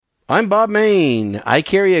I'm Bob Main. I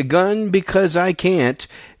carry a gun because I can't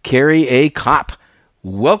carry a cop.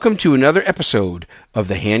 Welcome to another episode of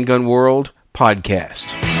the Handgun World Podcast.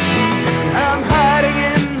 I'm hiding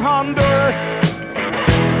in Honduras.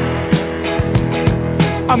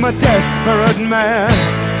 I'm a desperate man.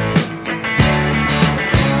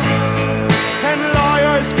 Send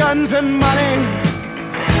lawyers, guns, and money.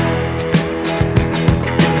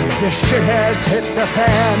 This shit has hit the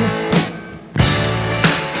fan.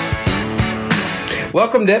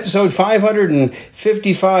 Welcome to episode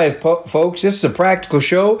 555, folks. This is a practical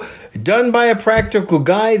show done by a practical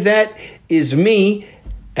guy. That is me.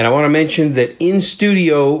 And I want to mention that in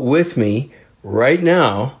studio with me right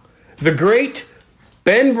now, the great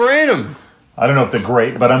Ben Branham. I don't know if they're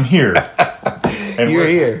great, but I'm here. And You're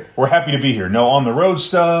here. We're happy to be here. No on the road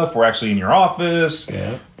stuff. We're actually in your office.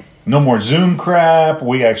 Yeah. No more Zoom crap.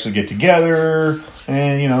 We actually get together.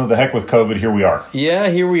 And, you know, the heck with COVID, here we are. Yeah,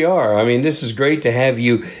 here we are. I mean, this is great to have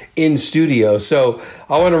you in studio. So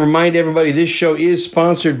I want to remind everybody this show is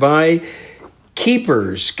sponsored by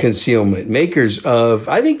Keepers Concealment, makers of,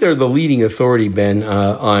 I think they're the leading authority, Ben,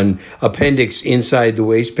 on appendix inside the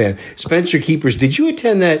waistband. Spencer Keepers, did you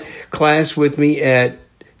attend that class with me at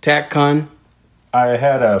TACCon? I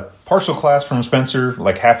had a partial class from Spencer,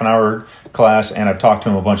 like half an hour class, and I've talked to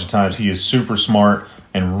him a bunch of times. He is super smart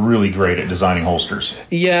and really great at designing holsters.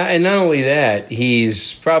 Yeah, and not only that,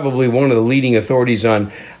 he's probably one of the leading authorities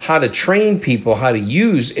on how to train people how to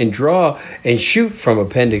use and draw and shoot from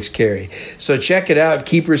appendix carry. So check it out,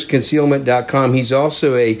 keepersconcealment.com. He's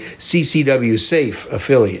also a CCW Safe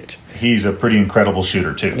affiliate. He's a pretty incredible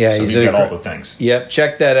shooter, too. Yeah, so he's got all the things. Yep,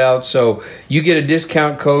 check that out. So you get a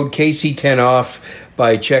discount code, KC10 off,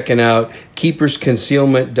 by checking out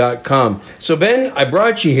keepersconcealment.com. So, Ben, I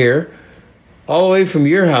brought you here all the way from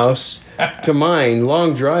your house to mine.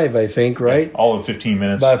 Long drive, I think, right? All of 15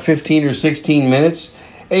 minutes. About 15 or 16 minutes.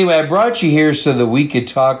 Anyway, I brought you here so that we could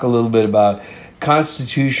talk a little bit about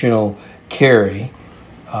constitutional carry.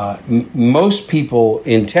 Most people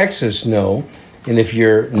in Texas know, and if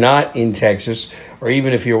you're not in Texas, or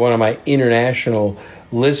even if you're one of my international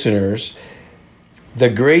listeners, the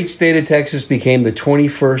great state of Texas became the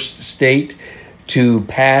 21st state to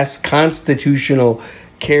pass constitutional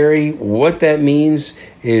carry. What that means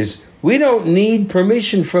is we don't need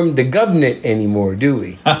permission from the government anymore, do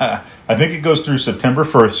we? I think it goes through September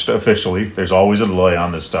 1st officially. There's always a delay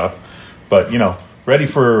on this stuff. But, you know, ready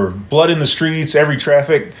for blood in the streets, every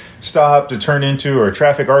traffic stop to turn into, or a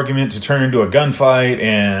traffic argument to turn into a gunfight.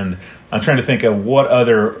 And I'm trying to think of what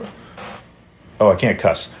other... Oh, I can't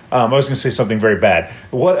cuss. I was going to say something very bad.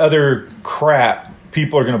 What other crap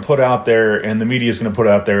people are going to put out there and the media is going to put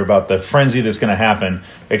out there about the frenzy that's going to happen,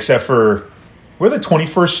 except for we're the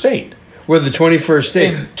 21st state. We're the 21st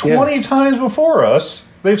state. And 20 times before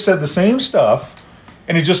us, they've said the same stuff,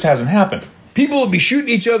 and it just hasn't happened. People will be shooting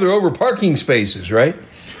each other over parking spaces, right?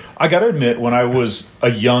 I got to admit, when I was a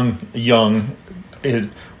young,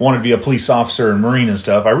 wanted to be a police officer and Marine and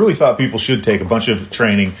stuff, I really thought people should take a bunch of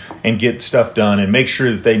training and get stuff done and make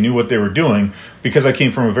sure that they knew what they were doing, because I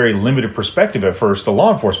came from a very limited perspective at first, the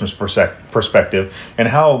law enforcement perspective, and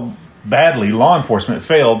how badly law enforcement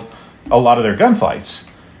failed a lot of their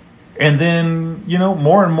gunfights. And then, you know,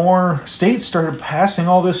 more and more states started passing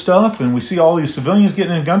all this stuff, and we see all these civilians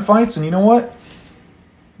getting in gunfights, and you know what?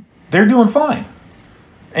 They're doing fine.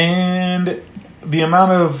 And the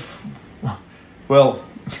amount of... Well,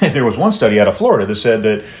 there was one study out of Florida that said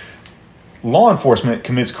that law enforcement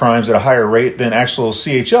commits crimes at a higher rate than actual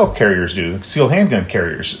CHL carriers do, concealed handgun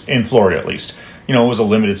carriers, in Florida at least. You know, it was a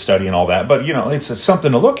limited study and all that, but, you know, it's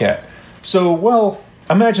something to look at. So, well,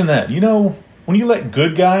 imagine that. You know, when you let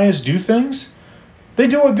good guys do things, they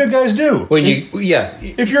do what good guys do.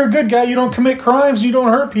 If you're a good guy, you don't commit crimes, you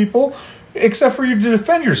don't hurt people, except for you to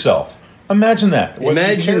defend yourself. Imagine that.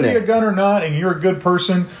 Whether you carry a gun or not, and you're a good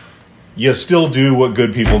person, you still do what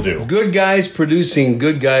good people do. Good guys producing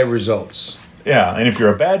good guy results. Yeah, and if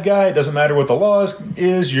you're a bad guy, it doesn't matter what the law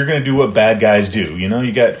is, you're going to do what bad guys do. You know,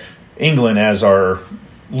 you got England as our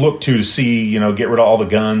look to see, you know, get rid of all the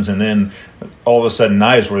guns, and then all of a sudden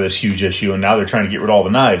knives were this huge issue, and now they're trying to get rid of all the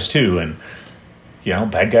knives too. And, you know,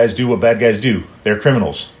 bad guys do what bad guys do. They're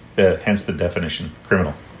criminals, hence the definition,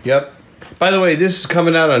 criminal. Yep. By the way, this is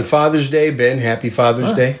coming out on Father's Day. Ben, happy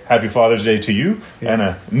Father's Day. Happy Father's Day to you, and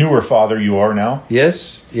a newer father you are now.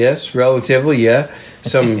 Yes, relatively, yeah.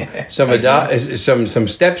 Some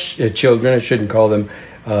stepchildren, I shouldn't call them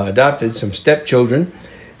adopted, some stepchildren.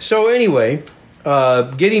 So anyway,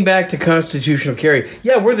 getting back to constitutional carry,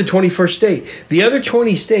 yeah, we're the 21st state. The other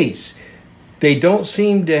 20 states, they don't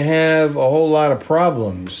seem to have a whole lot of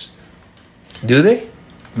problems, do they?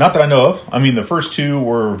 Not that I know of. I mean, the first two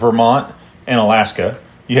were Vermont and Alaska.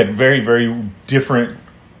 You had very, very different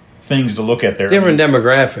things to look at there. Different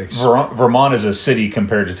demographics. Vermont is a city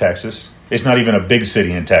compared to Texas. It's not even a big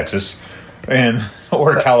city in Texas,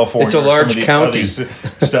 or California. It's a large county.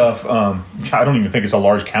 Stuff. I don't even think it's a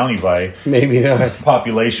large county by maybe not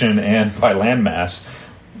population and by landmass.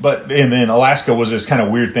 And then Alaska was this kind of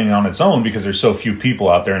weird thing on its own because there's so few people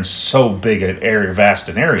out there and so big an area, vast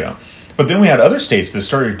an area. But then we had other states that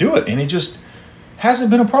started to do it, and it just hasn't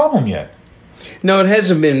been a problem yet. No, it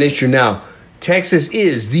hasn't been an issue. Now, Texas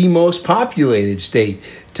is the most populated state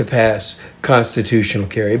to pass constitutional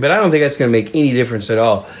carry, but I don't think that's going to make any difference at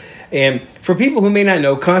all. And for people who may not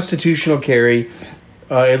know, constitutional carry,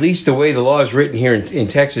 at least the way the law is written here in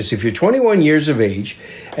Texas, if you're 21 years of age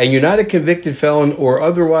and you're not a convicted felon or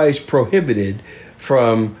otherwise prohibited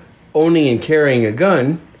from owning and carrying a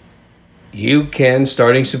gun, you can,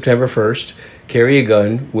 starting September 1st, carry a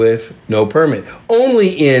gun with no permit. Only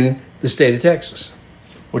in the state of Texas.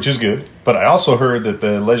 Which is good. But I also heard that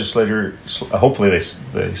the legislator, hopefully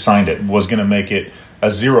they signed it, was going to make it a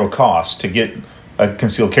zero cost to get a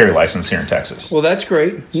concealed carry license here in Texas. Well, that's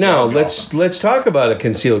great. Now, let's talk about a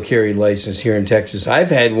concealed carry license here in Texas. I've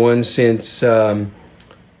had one since a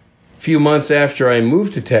few months after I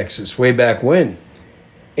moved to Texas, way back when.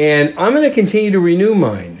 And I'm going to continue to renew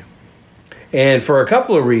mine. And for a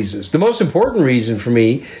couple of reasons. The most important reason for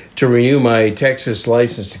me to renew my Texas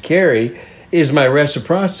license to carry is my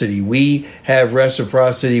reciprocity. We have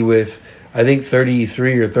reciprocity with, I think,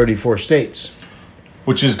 33 or 34 states.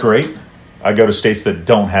 Which is great. I go to states that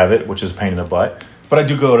don't have it, which is a pain in the butt. But I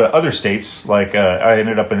do go to other states, like I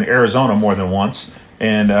ended up in Arizona more than once,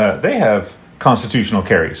 and they have constitutional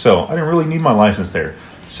carry. So I didn't really need my license there.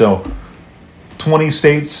 So 20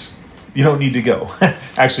 states, you don't need to go.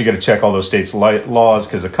 Actually got to check all those states' laws,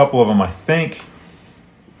 because a couple of them, I think,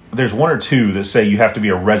 there's one or two that say you have to be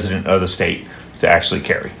a resident of the state to actually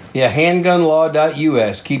carry. Yeah,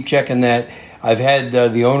 handgunlaw.us. Keep checking that. I've had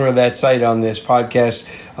the owner of that site on this podcast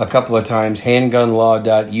a couple of times,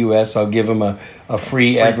 handgunlaw.us. I'll give him a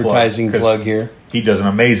free advertising plug here. He does an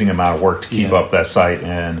amazing amount of work to keep up that site,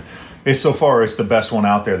 and it's the best one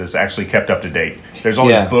out there that's actually kept up to date. There's all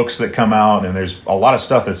these books that come out, and there's a lot of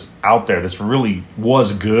stuff that's out there that's really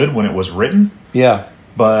was good when it was written. Yeah.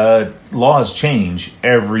 But laws change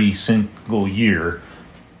every single year,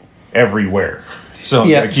 everywhere. So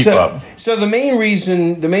you gotta keep up. So the main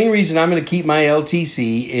reason I'm going to keep my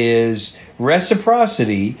LTC is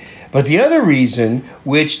reciprocity. But the other reason,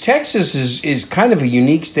 which Texas is kind of a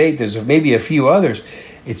unique state, there's maybe a few others,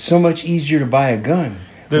 it's so much easier to buy a gun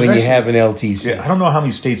when you have an LTC. Yeah, I don't know how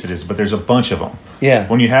many states it is, but there's a bunch of them. Yeah.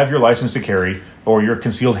 When you have your license to carry, or your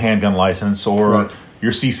concealed handgun license, or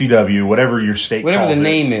your CCW, whatever your state calls it. Whatever the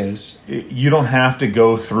name is. You don't have to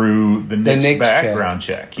go through the NICS background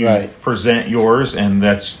check. You present yours, and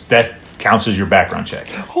that counts as your background check.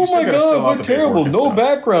 Oh my God, we're terrible. No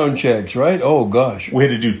background checks, right? Oh gosh. We had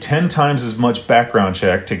to do 10 times as much background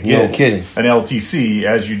check to get an LTC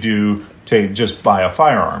as you do to just buy a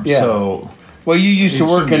firearm. Yeah. So, well, you used to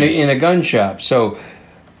work in a gun shop, so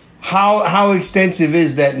how extensive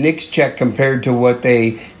is that NICS check compared to what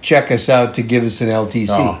they check us out to give us an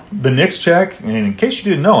LTC? The NICS check, and in case you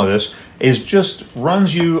didn't know this, is just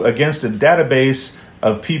runs you against a database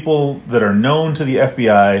of people that are known to the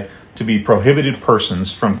FBI to be prohibited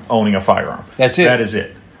persons from owning a firearm. That's it. That is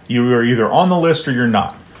it. You are either on the list or you're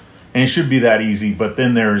not. And it should be that easy, but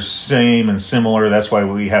then there's same and similar. That's why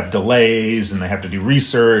we have delays, and they have to do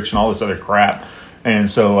research and all this other crap. And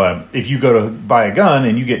so if you go to buy a gun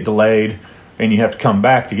and you get delayed and you have to come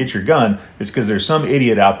back to get your gun, it's because there's some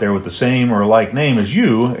idiot out there with the same or like name as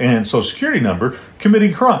you and social security number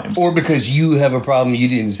committing crimes. Or because you have a problem you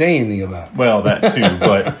didn't say anything about. Well, that too.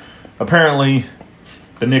 But apparently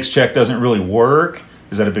the NICS check doesn't really work.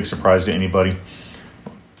 Is that a big surprise to anybody?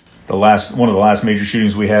 One of the last major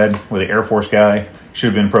shootings we had with the Air Force guy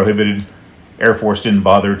should have been prohibited. Air Force didn't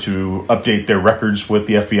bother to update their records with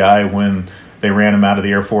the FBI when they ran him out of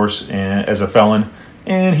the Air Force as a felon,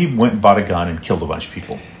 and he went and bought a gun and killed a bunch of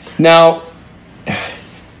people. Now,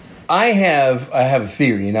 I have a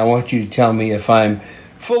theory, and I want you to tell me if I'm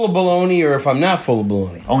full of baloney or if I'm not full of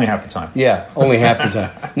baloney. Only half the time. Yeah, only half the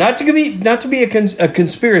time. Not to be a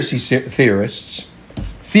conspiracy theorist.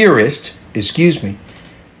 Excuse me.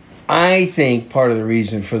 I think part of the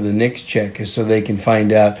reason for the NICS check is so they can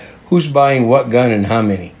find out who's buying what gun and how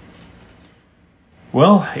many.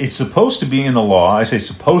 Well, it's supposed to be in the law. I say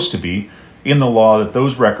supposed to be in the law that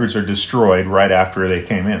those records are destroyed right after they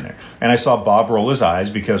came in there. And I saw Bob roll his eyes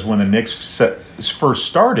because when the NICS first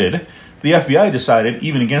started, the FBI decided,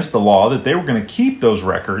 even against the law, that they were going to keep those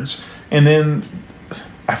records. And then,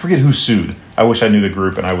 I forget who sued. I wish I knew the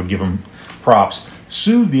group and I would give them props.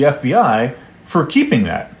 Sued the FBI for keeping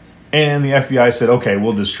that. And the FBI said, okay,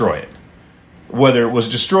 we'll destroy it. Whether it was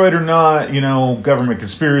destroyed or not, government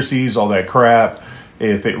conspiracies, all that crap.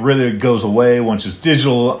 If it really goes away once it's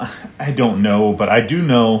digital, I don't know. But I do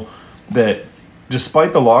know that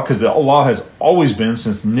despite the law, because the law has always been,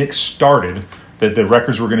 since Nick started, that the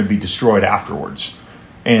records were going to be destroyed afterwards.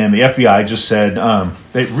 And the FBI just said,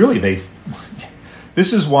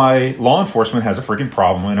 this is why law enforcement has a freaking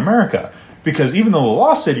problem in America. Because even though the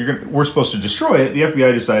law said we're supposed to destroy it, the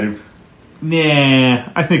FBI decided, nah,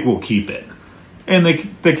 I think we'll keep it. And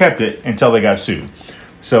they kept it until they got sued.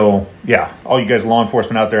 So, yeah, all you guys law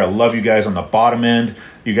enforcement out there, I love you guys on the bottom end.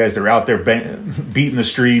 You guys that are out there beating the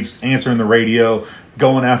streets, answering the radio,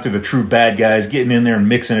 going after the true bad guys, getting in there and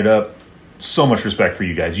mixing it up. So much respect for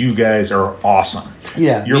you guys. You guys are awesome.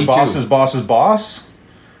 Yeah, your boss's boss's boss,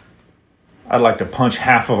 I'd like to punch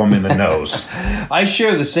half of them in the nose. I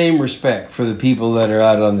share the same respect for the people that are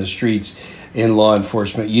out on the streets in law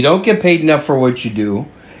enforcement. You don't get paid enough for what you do.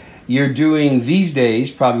 You're doing, these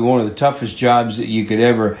days, probably one of the toughest jobs that you could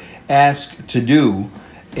ever ask to do,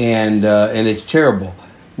 and it's terrible.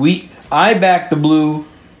 I back the blue,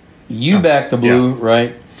 you back the blue,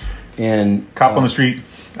 right? And cop on the street,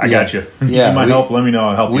 I got you. Yeah, you might help, let me know,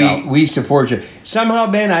 I'll help you out. We support you. Somehow,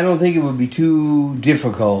 Ben, I don't think it would be too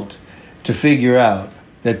difficult to figure out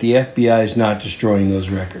that the FBI is not destroying those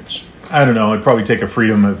records. I don't know, it'd probably take a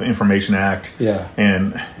Freedom of Information Act. Yeah.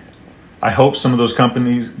 And I hope some of those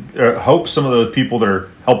companies, some of the people that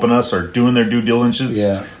are helping us are doing their due diligence.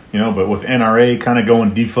 Yeah. But with NRA kind of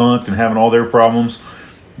going defunct and having all their problems,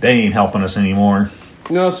 they ain't helping us anymore.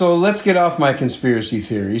 No, so let's get off my conspiracy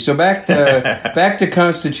theory. So back to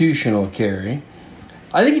constitutional carry.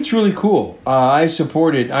 I think it's really cool. I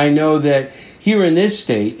support it. I know that here in this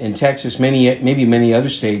state, in Texas, maybe many other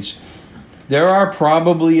states, there are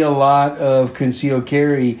probably a lot of concealed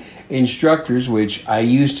carry instructors, which I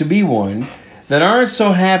used to be one, that aren't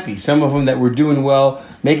so happy. Some of them that were doing well,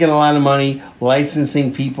 making a lot of money,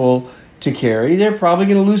 licensing people to carry. They're probably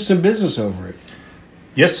going to lose some business over it.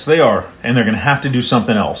 Yes, they are. And they're going to have to do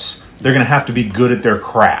something else. They're going to have to be good at their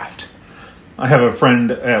craft. I have a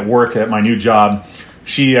friend at work at my new job.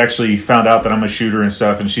 She actually found out that I'm a shooter and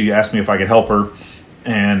stuff, and she asked me if I could help her.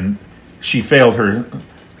 And she failed her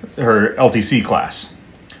LTC class.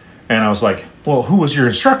 And I was like, well, who was your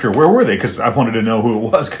instructor? Where were they? Because I wanted to know who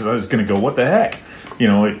it was, because I was going to go, what the heck?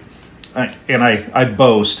 I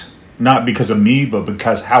boast, not because of me, but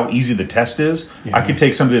because how easy the test is. Yeah. I could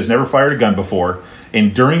take somebody that's never fired a gun before,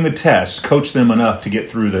 and during the test, coach them enough to get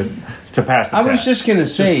through to pass the test. I was just going to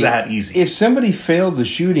say, just that easy. If somebody failed the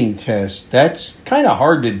shooting test, that's kind of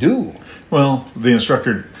hard to do. Well, the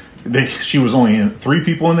instructor, she was only 3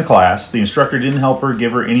 people in the class. The instructor didn't help her,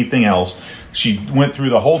 give her anything else. She went through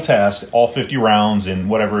the whole test, all 50 rounds in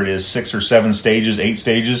whatever it is, 6 or 7 stages, 8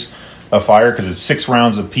 stages of fire, because it's 6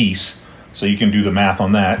 rounds apiece. So you can do the math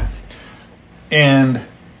on that. And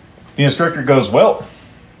the instructor goes, well,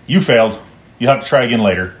 you failed. You'll have to try again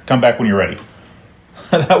later. Come back when you're ready.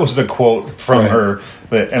 That was the quote from her.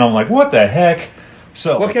 And I'm like, what the heck?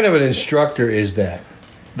 So, what kind of an instructor is that?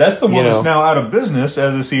 That's the one that's now out of business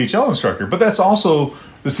as a CHL instructor. But that's also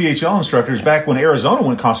the CHL instructors. Back when Arizona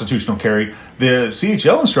went constitutional carry, the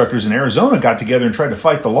CHL instructors in Arizona got together and tried to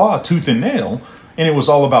fight the law tooth and nail, and it was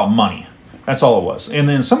all about money. That's all it was. And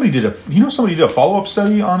then somebody did a follow-up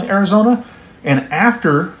study on Arizona, and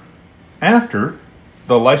after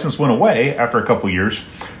the license went away, after a couple years,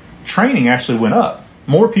 training actually went up.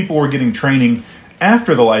 More people were getting training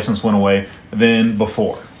after the license went away than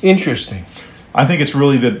before. Interesting. I think it's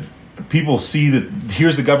really that people see that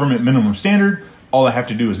here's the government minimum standard. All I have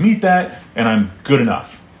to do is meet that, and I'm good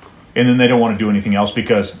enough. And then they don't want to do anything else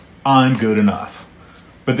because I'm good enough.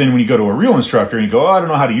 But then when you go to a real instructor and you go, I don't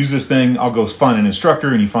know how to use this thing, I'll go find an instructor,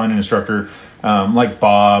 and you find an instructor like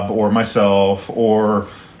Bob or myself or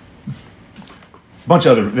a bunch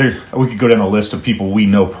of other. We could go down the list of people we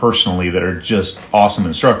know personally that are just awesome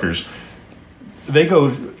instructors.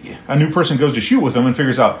 A new person goes to shoot with them and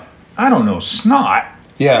figures out, I don't know snot.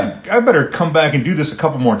 Yeah. I better come back and do this a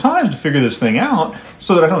couple more times to figure this thing out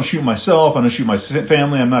so that I don't shoot myself, I don't shoot my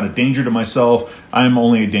family, I'm not a danger to myself, I'm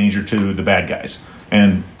only a danger to the bad guys.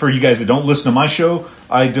 And for you guys that don't listen to my show,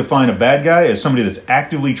 I define a bad guy as somebody that's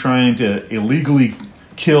actively trying to illegally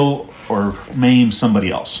kill or maim somebody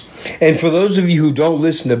else. And for those of you who don't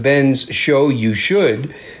listen to Ben's show, you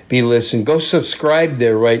should be listening. Go subscribe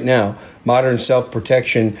there right now,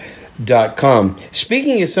 modernselfprotection.com.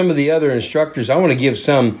 Speaking of some of the other instructors, I want to give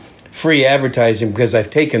some free advertising because I've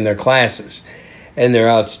taken their classes, and they're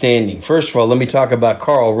outstanding. First of all, let me talk about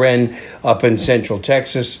Carl Wren up in Central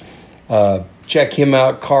Texas. Check him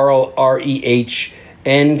out, Carl,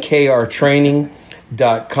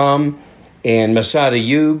 REHNKRtraining.com. And Masada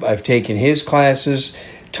Ayub, I've taken his classes.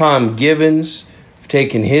 Tom Givens, I've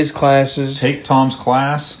taken his classes. Take Tom's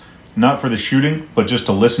class, not for the shooting, but just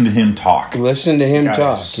to listen to him talk. Listen to him Guy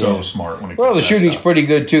talk. is so smart when it Well, comes the to that shooting's stuff. pretty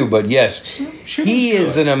good too, but yes, Shooting's he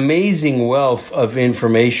is good. an amazing wealth of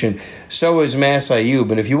information. So is Mas Ayub.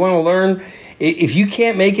 And if you want to learn, if you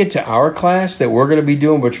can't make it to our class that we're going to be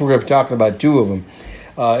doing, which we're going to be talking about 2 of them,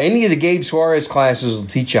 any of the Gabe Suarez classes will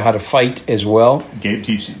teach you how to fight as well. Gabe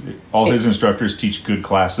all his instructors teach good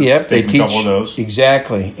classes. Yep, they Take teach a couple of those.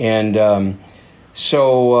 Exactly. And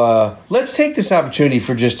so let's take this opportunity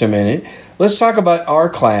for just a minute. Let's talk about our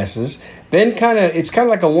classes. Ben it's kind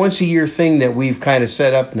of like a once a year thing that we've kind of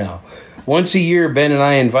set up now. Once a year, Ben and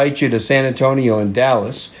I invite you to San Antonio and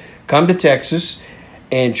Dallas. Come to Texas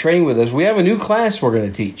and train with us. We have a new class we're going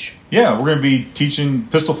to teach. Yeah, we're going to be teaching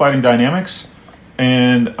pistol fighting dynamics,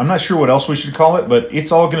 and I'm not sure what else we should call it, but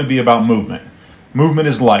it's all going to be about movement. Movement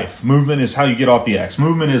is life. Movement is how you get off the X.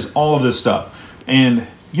 Movement is all of this stuff. And,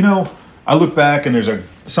 I look back and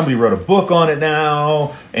somebody wrote a book on it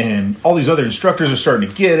now, and all these other instructors are starting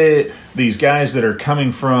to get it. These guys that are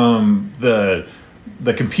coming from the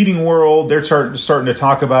competing world, they're starting to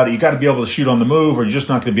talk about it. You got to be able to shoot on the move, or you're just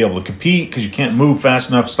not going to be able to compete because you can't move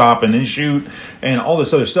fast enough, stop, and then shoot, and all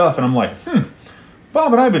this other stuff. And I'm like,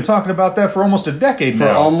 Bob and I have been talking about that for almost a decade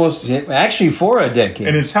now. For a decade.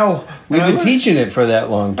 And it's how... We've been teaching it for that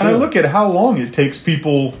long, too. And I look at how long it takes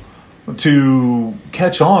people to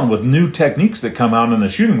catch on with new techniques that come out in the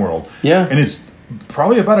shooting world. Yeah. And it's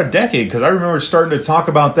probably about a decade, because I remember starting to talk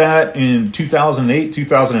about that in 2008,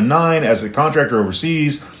 2009 as a contractor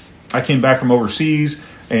overseas. I came back from overseas,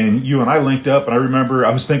 and you and I linked up, and I remember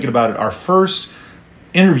I was thinking about it. Our first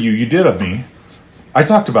interview you did of me, I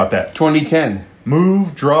talked about that. 2010.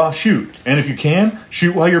 Move, draw, shoot. And if you can,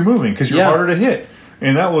 shoot while you're moving, because you're harder to hit.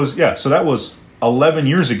 And that was, so that was 11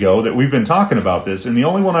 years ago that we've been talking about this. And the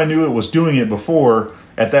only one I knew that was doing it before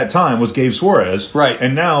at that time was Gabe Suarez. Right.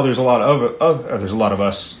 And now there's a lot of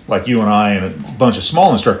us, like you and I, and a bunch of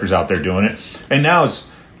small instructors out there doing it. And now it's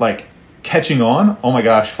like catching on. Oh my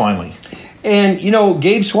gosh, finally. And,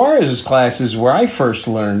 Gabe Suarez's class is where I first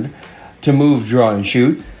learned to move, draw, and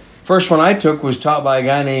shoot. First one I took was taught by a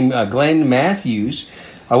guy named Glenn Matthews.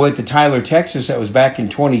 I went to Tyler, Texas. That was back in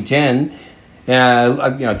 2010. And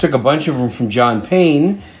I took a bunch of them from John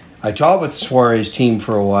Payne. I taught with the Suarez team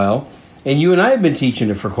for a while. And you and I have been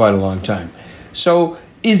teaching it for quite a long time. So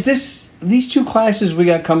these 2 classes we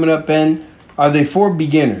got coming up, Ben, are they for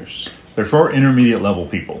beginners? They're for intermediate level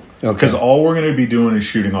people. Okay. Because all we're going to be doing is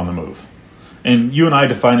shooting on the move. And you and I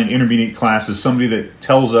define an intermediate class as somebody that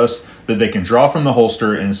tells us that they can draw from the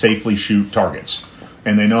holster and safely shoot targets.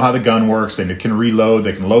 And they know how the gun works. They can reload.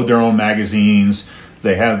 They can load their own magazines.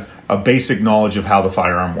 They have a basic knowledge of how the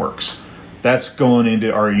firearm works. That's going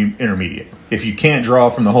into our intermediate. If you can't draw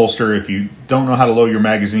from the holster, if you don't know how to load your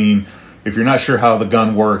magazine, if you're not sure how the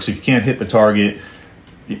gun works, if you can't hit the target,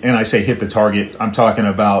 and I say hit the target, I'm talking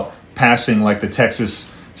about passing like the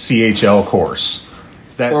Texas CHL course.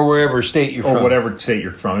 Or wherever state you're from. Or whatever state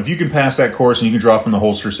you're from. If you can pass that course and you can draw from the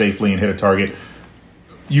holster safely and hit a target,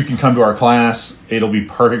 you can come to our class. It'll be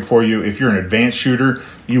perfect for you. If you're an advanced shooter,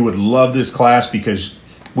 you would love this class because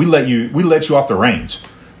we let you off the reins.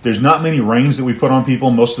 There's not many reins that we put on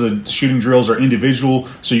people. Most of the shooting drills are individual,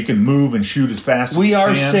 so you can move and shoot as fast as you can. We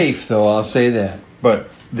are safe, though, I'll say that.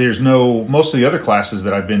 But most of the other classes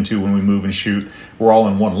that I've been to when we move and shoot, we're all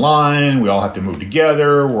in one line. We all have to move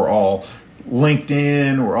together. We're all linked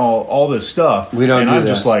in. We're all this stuff. We don't do that. And I'm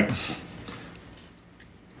just like,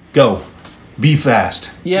 go. Be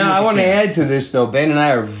fast. Yeah, I want to add to this, though. Ben and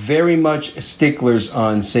I are very much sticklers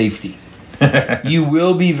on safety. You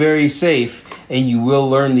will be very safe, and you will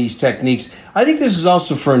learn these techniques. I think this is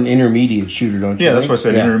also for an intermediate shooter, don't you? Yeah, that's what I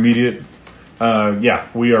said, intermediate.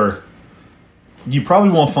 We are. You probably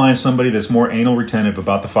won't find somebody that's more anal retentive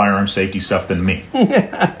about the firearm safety stuff than me.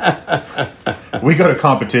 We go to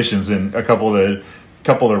competitions, and a couple of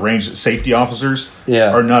the range safety officers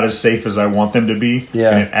are not as safe as I want them to be. Yeah.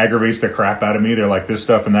 And it aggravates the crap out of me. They're like this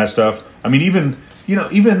stuff and that stuff. I mean, even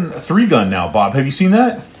 3-gun now, Bob. Have you seen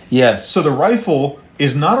that? Yes. So the rifle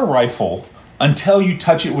is not a rifle until you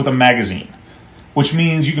touch it with a magazine. which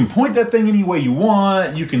means you can point that thing any way you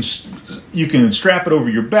want. You can strap it over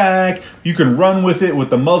your back. You can run with it with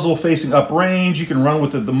the muzzle facing uprange. You can run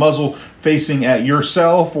with the muzzle facing at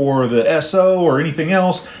yourself or the SO or anything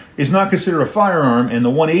else. It's not considered a firearm, and the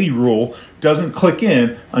 180 rule doesn't click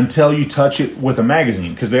in until you touch it with a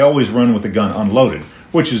magazine, because they always run with the gun unloaded,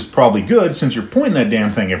 which is probably good since you're pointing that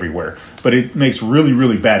damn thing everywhere, but it makes really,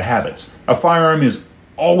 really bad habits. A firearm is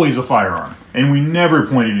always a firearm, and we never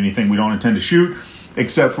point at anything we don't intend to shoot,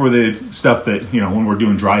 except for the stuff that, when we're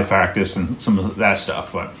doing dry practice and some of that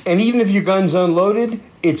stuff. But And even if your gun's unloaded,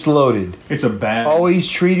 it's loaded. it's a bad... Always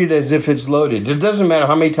treat it as if it's loaded. It doesn't matter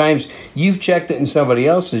how many times you've checked it and somebody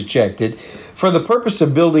else has checked it. For the purpose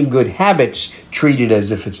of building good habits, treat it as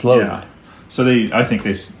if it's loaded. Yeah. So I think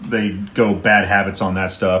they go bad habits on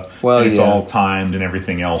that stuff. Well, and it's yeah. all timed and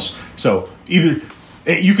everything else. So either...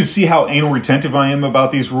 You can see how anal retentive I am about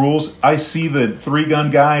these rules. I see the 3-gun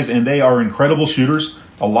guys, and they are incredible shooters.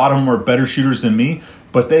 A lot of them are better shooters than me,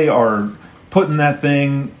 but they are putting that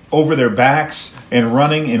thing over their backs and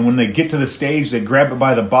running, and when they get to the stage, they grab it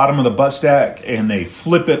by the bottom of the butt stack, and they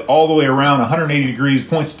flip it all the way around 180 degrees,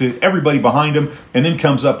 points to everybody behind them, and then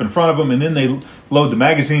comes up in front of them, and then they load the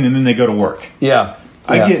magazine, and then they go to work. Yeah.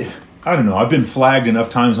 I don't know, I've been flagged enough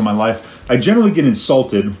times in my life. I generally get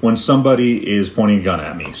insulted when somebody is pointing a gun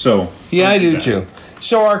at me. So Yeah, I do too.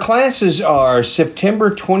 So our classes are September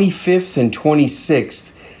 25th and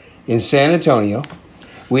 26th in San Antonio.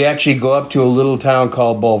 We actually go up to a little town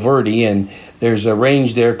called Bulverde, and there's a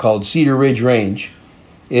range there called Cedar Ridge Range.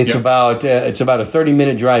 It's about a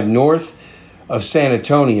 30-minute drive north of San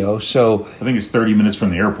Antonio. So I think it's 30 minutes from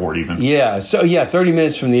the airport even. 30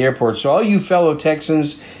 minutes from the airport. So all you fellow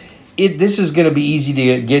Texans, this is going to be easy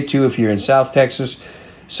to get to if you're in South Texas.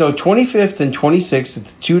 So 25th and 26th, it's a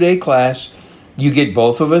 2-day class. You get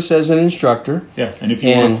both of us as an instructor. Yeah, and if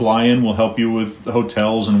you want to fly in, we'll help you with the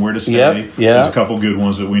hotels and where to stay. Yep, yeah. There's a couple good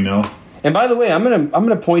ones that we know. And by the way, I'm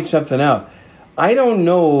gonna point something out. I don't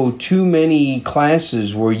know too many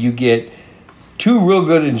classes where you get 2 real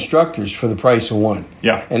good instructors for the price of 1.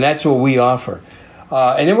 Yeah. And that's what we offer.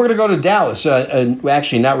 And then we're going to go to Dallas.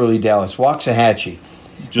 Actually, not really Dallas, Waxahachie.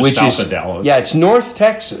 Just south of Dallas. Yeah, it's North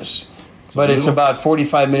Texas. But it's about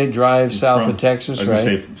 45-minute drive south of Texas, I was right?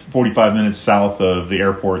 going to say 45 minutes south of the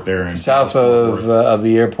airport there. In South of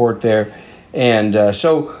the airport there. And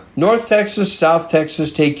so North Texas, South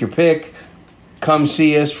Texas, take your pick. Come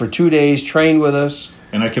see us for 2 days. Train with us.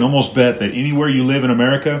 And I can almost bet that anywhere you live in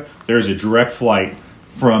America, there's a direct flight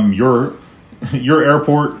from your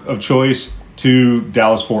airport of choice to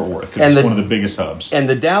Dallas-Fort Worth, because it's one of the biggest hubs. And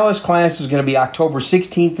the Dallas class is going to be October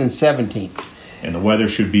 16th and 17th. And the weather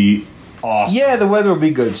should be awesome. Yeah, the weather will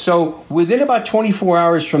be good. So within about 24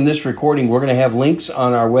 hours from this recording, we're going to have links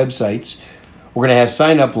on our websites. We're going to have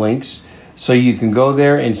sign-up links, so you can go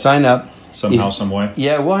there and sign up. Somehow, some way.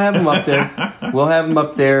 Yeah, we'll have them up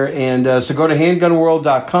there. And so go to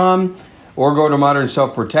handgunworld.com or go to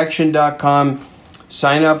modernselfprotection.com.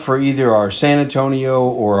 Sign up for either our San Antonio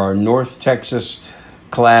or our North Texas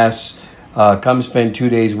class. Come spend 2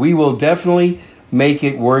 days. We will definitely make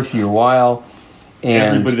it worth your while.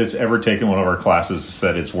 And everybody that's ever taken one of our classes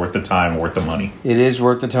said it's worth the time, worth the money. It is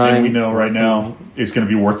worth the time. And we know right now it's going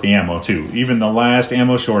to be worth the ammo, too. Even the last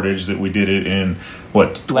ammo shortage that we did it in,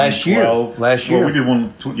 Last year. Well, we did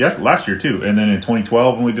one, last year, too. And then in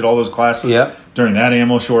 2012, when we did all those classes, during that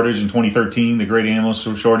ammo shortage, in 2013, the great ammo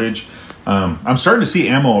shortage, I'm starting to see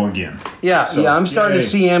ammo again. I'm starting to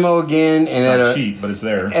see ammo again. And it's not cheap, but it's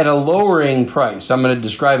there. At a lowering price. I'm going to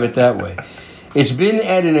describe it that way. It's been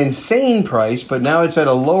at an insane price, but now it's at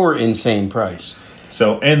a lower insane price.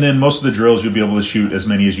 So, and then most of the drills you'll be able to shoot as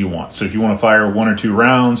many as you want. So if you want to fire 1 or 2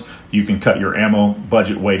 rounds, you can cut your ammo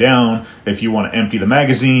budget way down. If you want to empty the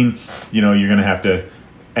magazine, you're going to have to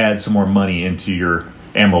add some more money into your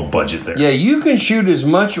ammo budget there. Yeah, you can shoot as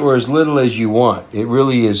much or as little as you want. It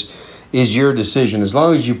really is your decision. As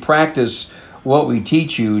long as you practice what we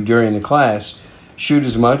teach you during the class, shoot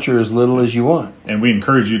as much or as little as you want. And we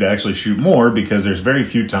encourage you to actually shoot more, because there's very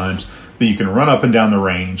few times that you can run up and down the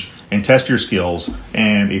range and test your skills.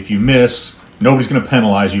 And if you miss, nobody's going to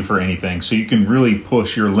penalize you for anything. So you can really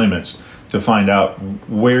push your limits to find out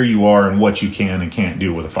where you are and what you can and can't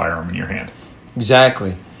do with a firearm in your hand.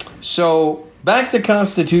 Exactly. So back to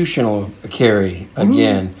constitutional carry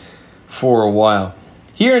again for a while.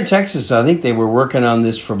 Here in Texas, I think they were working on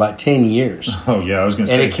this for about 10 years. Oh, yeah, I was going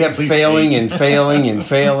to say. And it kept failing and failing and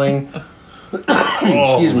failing.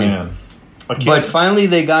 Excuse me. Man. But finally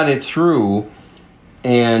they got it through,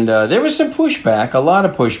 and there was some pushback, a lot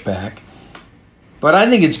of pushback. But I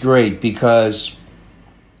think it's great because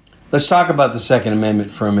let's talk about the Second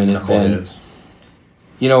Amendment for a minute, Ben.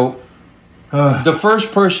 You know, the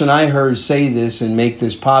first person I heard say this and make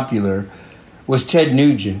this popular was Ted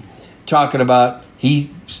Nugent, talking about,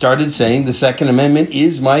 he started saying the Second Amendment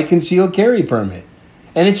is my concealed carry permit.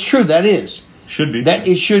 And it's true, that is. Should be. That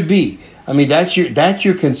it should be. I mean, that's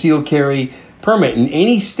your concealed carry permit. In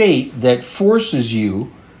any state that forces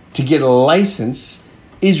you to get a license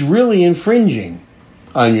is really infringing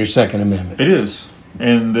on your Second Amendment. It is.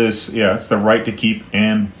 And it's the right to keep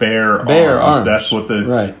and bear arms. That's what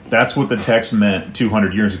the text meant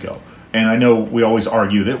 200 years ago. And I know we always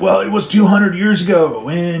argue that, well, it was 200 years ago,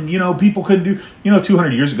 and, people couldn't do...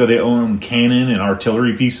 200 years ago, they owned cannon and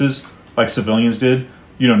artillery pieces like civilians did.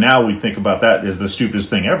 Now we think about that as the stupidest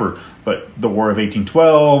thing ever. But the War of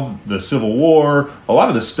 1812, the Civil War, a lot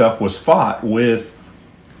of this stuff was fought with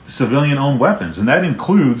civilian-owned weapons. And that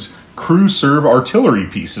includes crew-serve artillery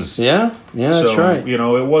pieces. Yeah, that's right.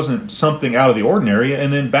 It wasn't something out of the ordinary.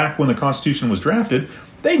 And then back when the Constitution was drafted,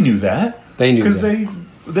 they knew that. Because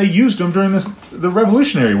they used them during the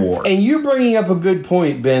Revolutionary War. And you're bringing up a good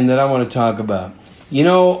point, Ben, that I want to talk about.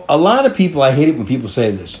 A lot of people, I hate it when people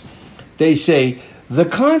say this. They say, the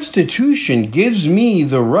Constitution gives me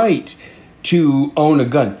the right to own a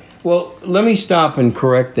gun. Well, let me stop and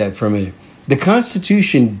correct that for a minute. The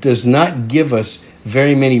Constitution does not give us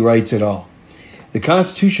very many rights at all. The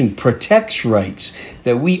Constitution protects rights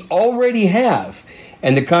that we already have.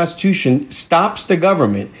 And the Constitution stops the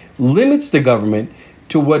government, limits the government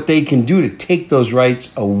to what they can do to take those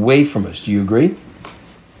rights away from us. Do you agree?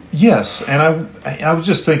 Yes, and I was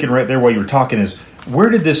just thinking right there while you were talking is, where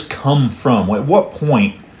did this come from? At what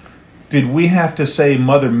point did we have to say,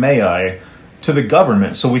 Mother May I, to the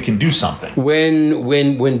government so we can do something?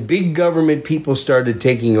 When big government people started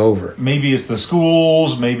taking over. Maybe it's the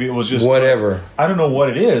schools, maybe it was just... Whatever. I don't know what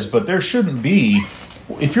it is, but there shouldn't be...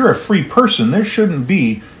 If you're a free person, there shouldn't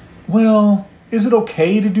be, well... Is it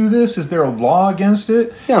okay to do this? Is there a law against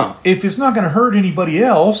it? Yeah. If it's not going to hurt anybody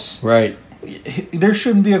else, right? There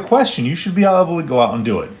shouldn't be a question. You should be able to go out and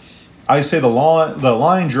do it. I say the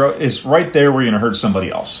line is right there where you're going to hurt somebody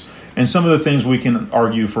else. And some of the things we can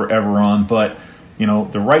argue forever on, but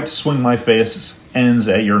the right to swing my fist ends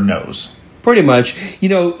at your nose. Pretty much.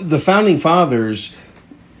 The Founding Fathers,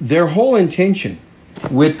 their whole intention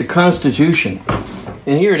with the Constitution.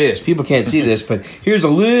 And here it is. People can't see this, but here's a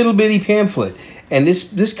little bitty pamphlet. And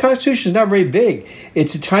this Constitution is not very big.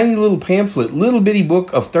 It's a tiny little pamphlet, little bitty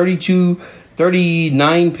book of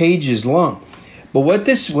 39 pages long. But what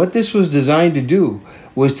this was designed to do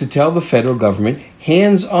was to tell the federal government,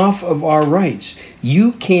 hands off of our rights.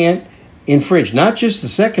 You can't infringe, not just the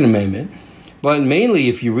Second Amendment, but mainly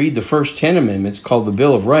if you read the first 10 amendments called the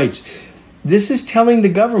Bill of Rights, this is telling the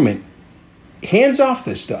government, hands off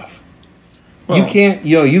this stuff. Well,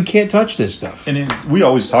 you can't touch this stuff. And we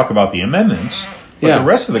always talk about the amendments, but the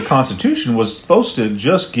rest of the Constitution was supposed to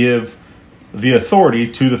just give the authority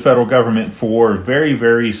to the federal government for very,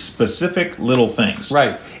 very specific little things.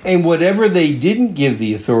 Right. And whatever they didn't give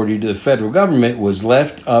the authority to the federal government was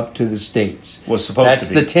left up to the states. Was supposed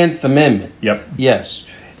to be. That's the 10th Amendment. Yep. Yes.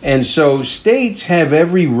 And so states have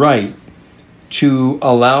every right to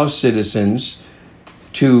allow citizens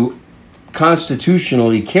to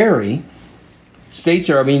constitutionally carry. States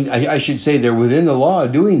are, I should say they're within the law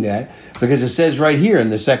of doing that because it says right here in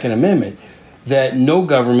the Second Amendment that no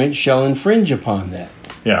government shall infringe upon that.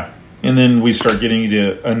 Yeah. And then we start getting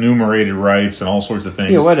into enumerated rights and all sorts of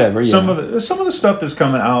things. Yeah, whatever. Some of the stuff that's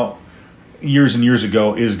coming out years and years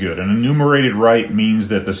ago is good. An enumerated right means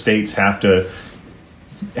that the states have to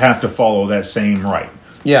follow that same right.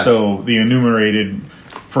 Yeah. So the enumerated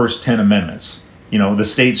first 10 amendments, the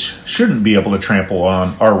states shouldn't be able to trample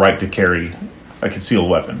on our right to carry a concealed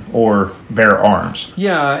weapon or bear arms.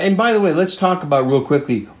 Yeah, and by the way, let's talk about real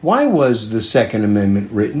quickly, why was the Second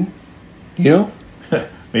Amendment written? Maybe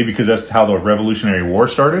because that's how the Revolutionary War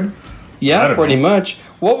started? Yeah, pretty much.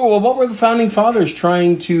 What were the Founding Fathers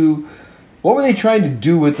trying to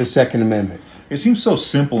do with the Second Amendment? It seems so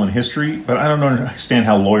simple in history, but I don't understand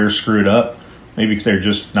how lawyers screw it up. Maybe they're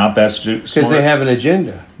just not that smart. Because they have an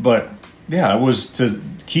agenda. But, yeah, it was to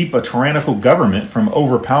keep a tyrannical government from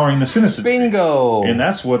overpowering the citizens. Bingo! And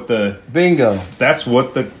that's what the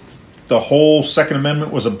whole Second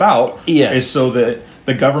Amendment was about. Yes. Is so that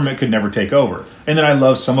the government could never take over. And then I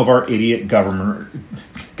love some of our idiot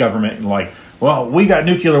government like, well, we got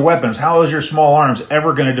nuclear weapons. How is your small arms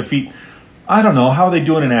ever going to defeat... I don't know. How are they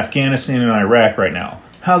doing in Afghanistan and Iraq right now?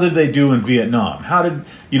 How did they do in Vietnam? How did,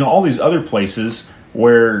 all these other places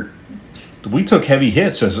where we took heavy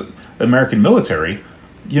hits as American military...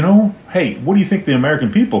 hey, what do you think the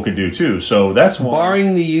American people could do too? So that's why.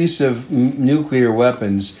 Barring the use of nuclear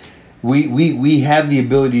weapons, we have the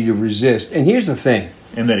ability to resist. And here's the thing.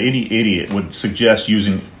 And that any idiot would suggest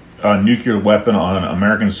using a nuclear weapon on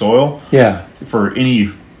American soil. Yeah. For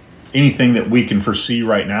anything that we can foresee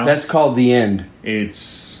right now. That's called the end.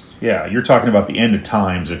 You're talking about the end of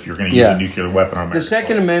times if you're going to use a nuclear weapon on American The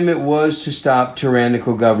Second soil. Amendment was to stop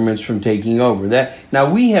tyrannical governments from taking over.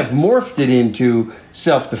 Now we have morphed it into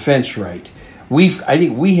self-defense right. I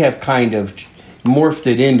think we have kind of morphed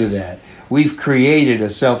it into that. We've created a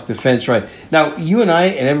self-defense right. Now, you and I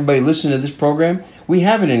and everybody listening to this program, we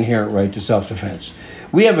have an inherent right to self-defense.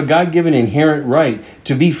 We have a God-given inherent right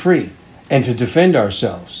to be free and to defend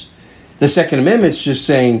ourselves. The Second Amendment's just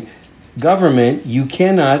saying, government, you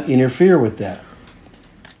cannot interfere with that.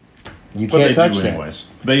 You can't touch that. Anyways.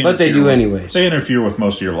 But they do anyways. They interfere with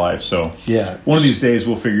most of your life. So yeah. One of these days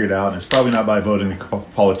we'll figure it out. And it's probably not by voting the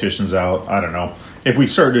politicians out. I don't know. If we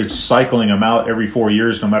started cycling them out every 4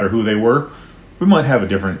 years, no matter who they were, we might have a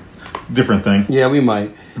different thing. Yeah, we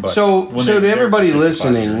might. But So to everybody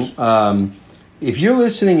listening, if you're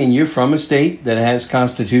listening and you're from a state that has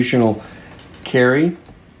constitutional carry,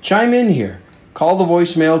 chime in here. Call the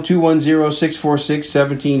voicemail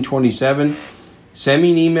 210-646-1727. Send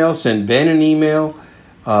me an email. Send Ben an email.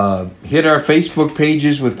 Hit our Facebook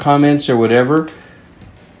pages with comments or whatever.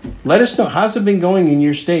 Let us know, how's it been going in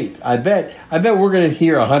your state? I bet we're going to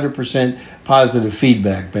hear 100% positive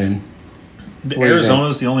feedback, Ben. Arizona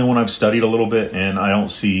is the only one I've studied a little bit, and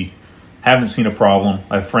haven't seen a problem.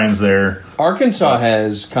 I have friends there. Arkansas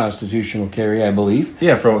has constitutional carry, I believe.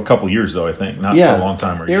 Yeah, for a couple years though, I think, not for a long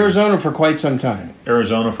time. Arizona for quite some time.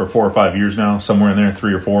 Arizona for 4 or 5 years now, somewhere in there,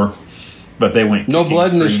 3 or 4. But they went. No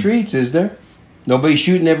blood in the streets, is there? Nobody's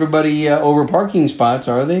shooting everybody over parking spots,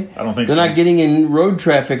 are they? I don't think They're not getting in road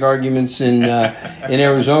traffic arguments in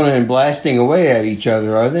Arizona and blasting away at each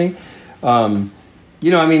other, are they?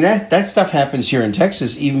 That stuff happens here in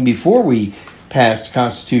Texas even before we passed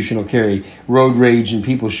constitutional carry, road rage and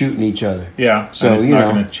people shooting each other. Yeah, so it's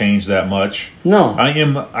not going to change that much. No, I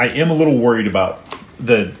am a little worried about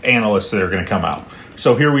the analysts that are going to come out.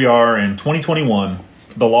 So here we are in 2021.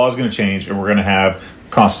 The law is going to change, and we're going to have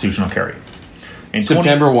constitutional carry. In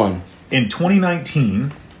September 1. In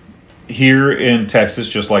 2019, here in Texas,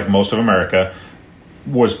 just like most of America,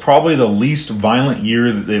 was probably the least violent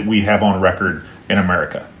year that we have on record in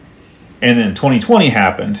America. And then 2020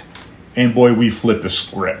 happened, and boy, we flipped the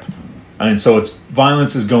script. And so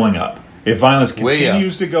violence is going up. If violence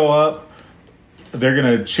continues to go up, they're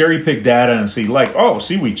going to cherry pick data and see,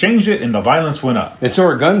 we changed it, and the violence went up. And so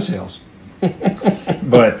are gun sales.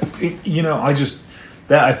 But,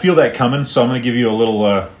 I feel that coming, so I'm going to give you a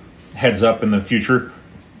little heads up in the future.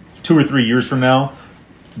 2 or 3 years from now,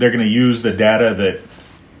 they're going to use the data that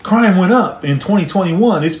crime went up in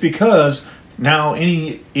 2021. It's because now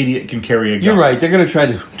any idiot can carry a gun. You're right. They're going to try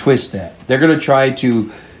to twist that. They're going to try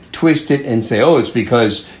to twist it and say, it's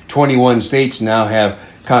because 21 states now have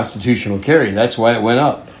constitutional carry. That's why it went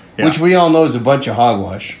up, which we all know is a bunch of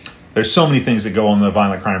hogwash. There's so many things that go on the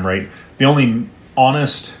violent crime rate. The only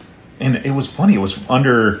honest... And it was funny. It was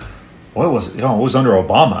under, what was it? It was under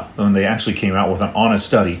Obama when they actually came out with an honest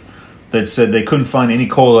study that said they couldn't find any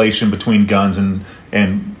correlation between guns and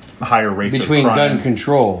higher rates of crime. Between gun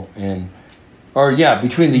control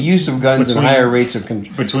between the use of guns and higher rates of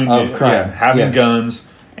crime. Having guns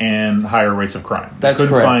and higher rates of crime. That's they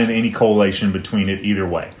couldn't correct. find any correlation between it either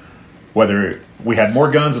way. Whether we had more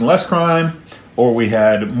guns and less crime, or we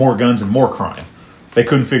had more guns and more crime. They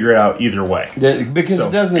couldn't figure it out either way. Because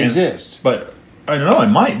it doesn't exist. But I don't know, it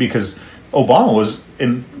might, because Obama was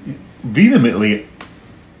vehemently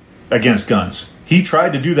against guns. He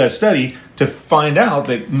tried to do that study to find out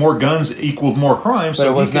that more guns equaled more crime. But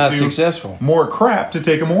it was not successful. More crap to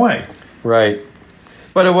take them away. Right.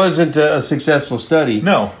 But it wasn't a successful study.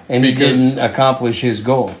 No. And he didn't accomplish his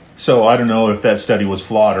goal. So I don't know if that study was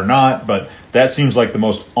flawed or not, but that seems like the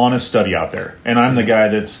most honest study out there. And I'm the guy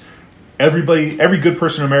that's... Every good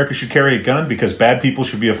person in America should carry a gun because bad people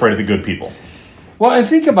should be afraid of the good people. Well, and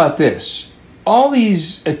think about this. All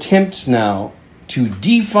these attempts now to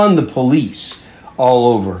defund the police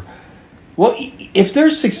all over. Well, if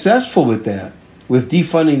they're successful with that, with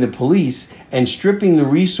defunding the police and stripping the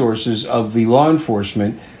resources of the law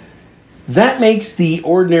enforcement, that makes the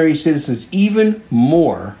ordinary citizens even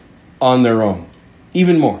more on their own.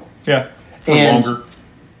 Even more. Yeah. For longer.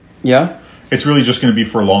 Yeah? It's really just going to be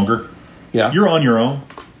for longer. Yeah. You're on your own.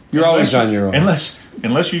 You're always on your own.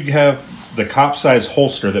 Unless you have the cop-size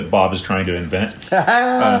holster that Bob is trying to invent.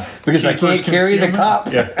 Because I can't carry the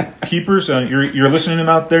cop. Yeah. Keepers, you're listening to them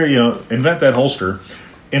out there, invent that holster.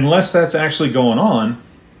 Unless that's actually going on,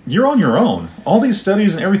 you're on your own. All these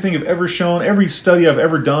studies and everything have ever shown, every study I've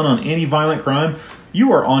ever done on any violent crime,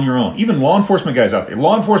 you are on your own. Even law enforcement guys out there.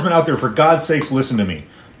 Law enforcement out there, for God's sakes, listen to me.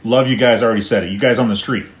 Love you guys, already said it. You guys on the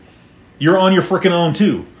street. You're on your freaking own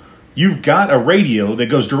too. You've got a radio that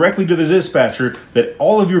goes directly to the dispatcher that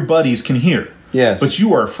all of your buddies can hear. Yes. But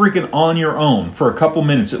you are freaking on your own for a couple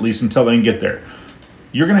minutes at least until they can get there.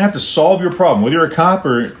 You're going to have to solve your problem. Whether you're a cop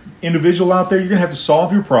or individual out there, you're going to have to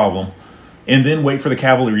solve your problem and then wait for the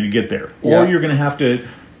cavalry to get there. Yeah. Or you're going to have to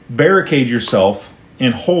barricade yourself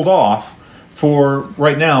and hold off for,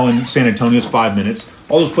 right now in San Antonio, it's 5 minutes.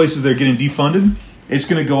 All those places that are getting defunded, it's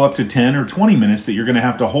going to go up to 10 or 20 minutes that you're going to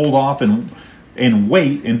have to hold off and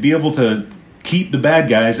wait and be able to keep the bad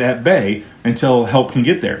guys at bay until help can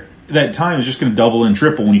get there. That time is just going to double and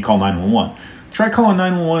triple when you call 911. Try calling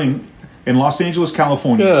 911 in Los Angeles,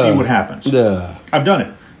 California, to see what happens. I've done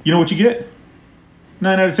it. You know what you get?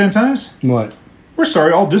 9 out of 10 times? What? We're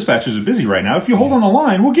sorry, all dispatchers are busy right now. If you hold on the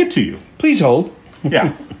line, we'll get to you. Please hold.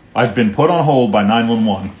 Yeah. I've been put on hold by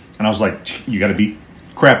 911, and I was like, you got to be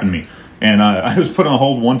crapping me. And I was put on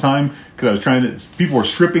hold one time because I was trying to, people were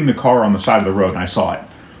stripping the car on the side of the road, and I saw it.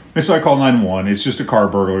 And so I called 911. It's just a car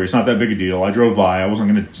burglary. It's not that big a deal. I drove by. I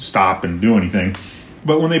wasn't going to stop and do anything.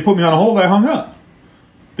 But when they put me on hold, I hung up.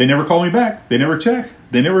 They never called me back. They never checked.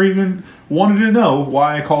 They never even wanted to know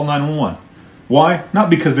why I called 911. Why? Not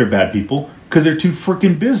because they're bad people. Because they're too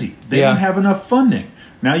freaking busy. They don't have enough funding.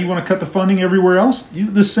 Now you want to cut the funding everywhere else?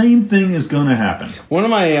 The same thing is going to happen. One of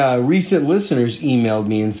my recent listeners emailed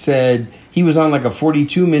me and said he was on like a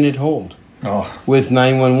 42-minute hold with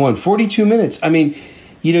 911. 42 minutes. I mean,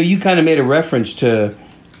 you know, you kind of made a reference to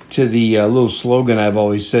the little slogan I've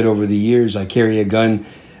always said over the years, I carry a gun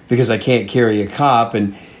because I can't carry a cop.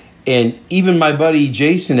 And even my buddy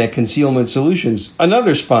Jason at Concealment Solutions,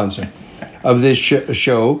 another sponsor of this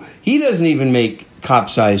show, he doesn't even make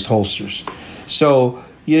cop-sized holsters. So,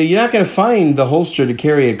 you know, you're not going to find the holster to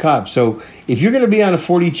carry a cop. So if you're going to be on a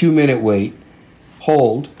 42-minute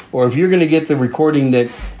hold, or if you're going to get the recording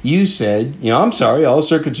that you said, you know, I'm sorry, all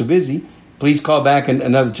circuits are busy, please call back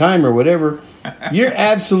another time or whatever, you're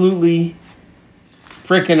absolutely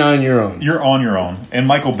freaking on your own. You're on your own. And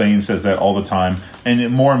Michael Bain says that all the time.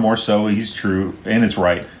 And more so, he's true, and it's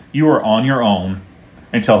right. You are on your own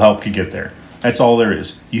until help can get there. That's all there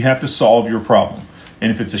is. You have to solve your problem.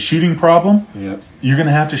 And if it's a shooting problem, you're going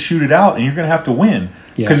to have to shoot it out, and you're going to have to win.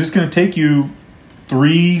 Because it's going to take you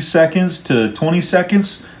 3 seconds to 20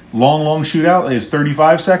 seconds. Long shootout is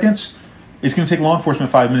 35 seconds. It's going to take law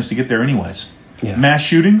enforcement 5 minutes to get there anyways. Yeah. Mass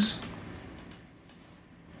shootings,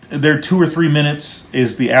 they're 2 or 3 minutes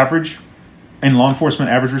is the average. And law enforcement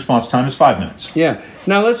average response time is 5 minutes. Yeah.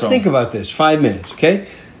 Now let's think about this. 5 minutes, okay?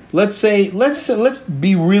 Let's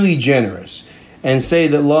be really generous and say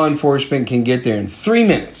that law enforcement can get there in 3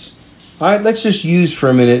 minutes. All right, let's just use for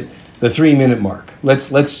a minute the 3-minute mark.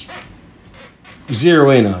 Let's zero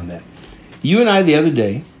in on that. You and I the other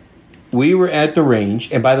day, we were at the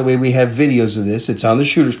range, and by the way, we have videos of this. It's on the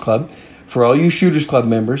Shooters Club. For all you Shooters Club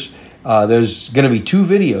members, there's going to be 2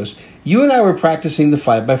 videos. You and I were practicing the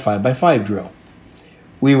 5x5x5 drill.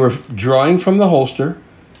 We were drawing from the holster,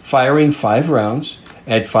 firing 5 rounds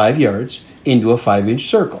at 5 yards into a 5-inch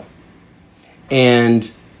circle. And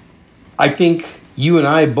I think you and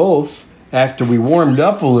I both, after we warmed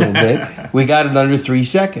up a little bit, we got it under 3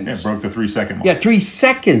 seconds. Yeah, it broke the 3-second mark. Yeah, 3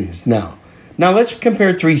 seconds now. Now let's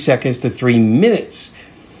compare 3 seconds to 3 minutes.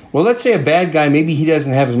 Well, let's say a bad guy, maybe he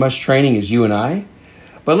doesn't have as much training as you and I,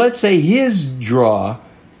 but let's say his draw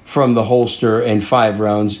from the holster and 5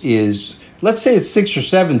 rounds is, let's say it's 6 or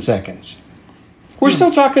 7 seconds. We're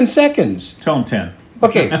still talking seconds. Tell him 10.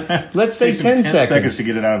 Okay, let's say 10 seconds to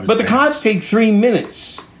get it out of his But the pants. cops take 3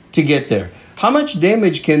 minutes to get there. How much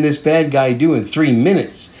damage can this bad guy do in 3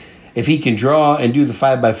 minutes if he can draw and do the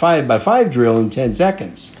 5x5x5 drill in 10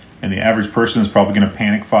 seconds? And the average person is probably going to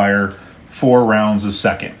panic fire 4 rounds a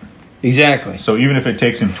second. Exactly. So even if it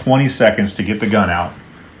takes him 20 seconds to get the gun out,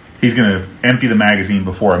 he's going to empty the magazine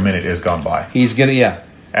before a minute has gone by. He's going to,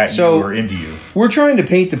 At you or into you. We're trying to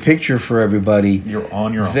paint the picture for everybody. You're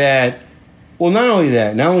on your own. Well, not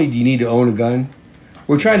only do you need to own a gun,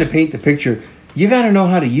 we're trying to paint the picture. You got to know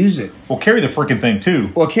how to use it. Well, carry the freaking thing,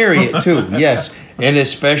 too. Well, carry it, too, yes. And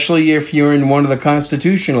especially if you're in one of the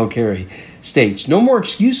constitutional carry states. No more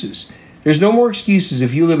excuses. There's no more excuses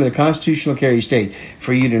if you live in a constitutional carry state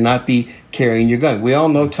for you to not be carrying your gun. We all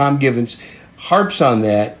know Tom Givens harps on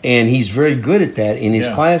that, and he's very good at that in his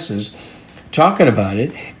classes, talking about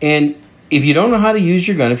it. And if you don't know how to use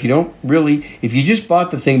your gun, if you just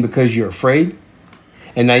bought the thing because you're afraid,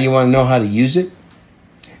 and now you want to know how to use it,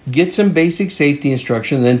 get some basic safety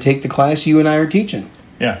instruction, and then take the class you and I are teaching.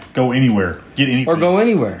 Yeah, go anywhere. Get anything. Or go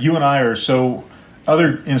anywhere. You and I are so...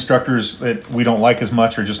 Other instructors that we don't like as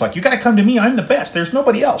much are just like, you got to come to me. I'm the best. There's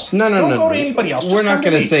nobody else. No. Don't go to anybody else. We're not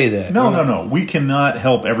going to say that. No. We cannot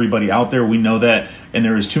help everybody out there. We know that. And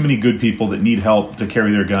there is too many good people that need help to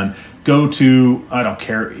carry their gun. Go to, I don't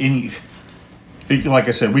care, any... Like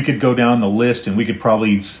I said, we could go down the list and we could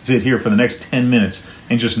probably sit here for the next 10 minutes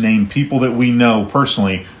and just name people that we know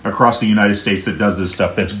personally across the United States that does this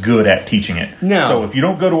stuff that's good at teaching it. No. So if you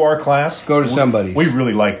don't go to our class, go to somebody's. We would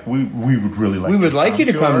really like you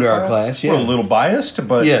to come to our class. Yeah. We're a little biased,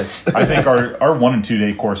 but yes. I think our 1 and 2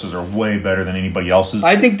 day courses are way better than anybody else's.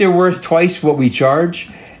 I think they're worth twice what we charge,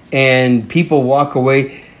 and people walk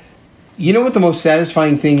away. You know what the most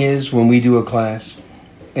satisfying thing is when we do a class?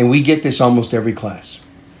 And we get this almost every class.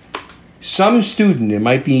 Some student, it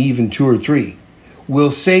might be even 2 or 3, will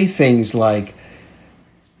say things like,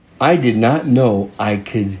 I did not know I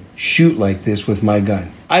could shoot like this with my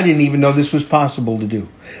gun. I didn't even know this was possible to do.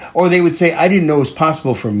 Or they would say, I didn't know it was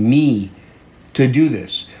possible for me to do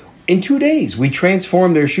this. In 2 days, we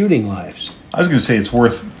transformed their shooting lives. I was going to say it's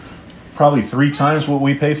worth probably 3 times what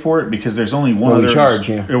we pay for it because there's only one what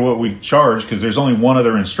other... What we charge because there's only one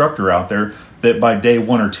other instructor out there that by day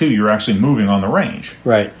 1 or 2 you're actually moving on the range.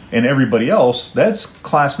 Right. And everybody else, that's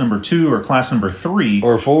class number 2 or class number 3.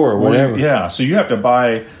 Or 4 or whatever. Yeah, so you have to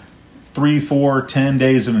buy 3, 4, 10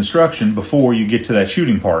 days of instruction before you get to that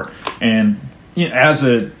shooting part. And as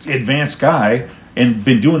an advanced guy and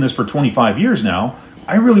been doing this for 25 years now,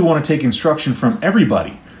 I really want to take instruction from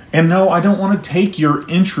everybody. And no, I don't want to take your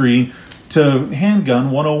entry to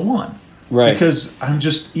handgun 101. Right. Because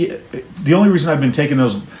the only reason I've been taking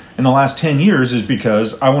those in the last 10 years is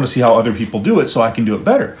because I want to see how other people do it so I can do it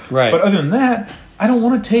better. Right. But other than that, I don't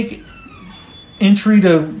want to take entry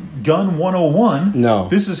to gun 101. No.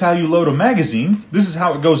 This is how you load a magazine. This is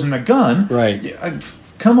how it goes in a gun. Right.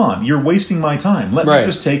 Come on, you're wasting my time. Let me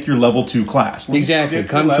just take your level 2 class. Exactly.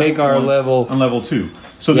 Come take our level... On level 2.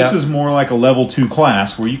 So this is more like a level 2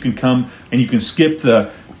 class where you can come and you can skip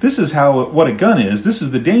the... This is what a gun is. This is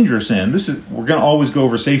the dangerous end. We're going to always go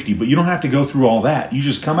over safety, but you don't have to go through all that. You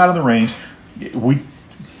just come out of the range.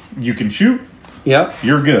 You can shoot. Yep.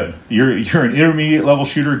 You're good. You're an intermediate level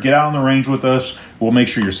shooter. Get out on the range with us. We'll make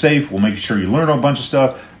sure you're safe. We'll make sure you learn a bunch of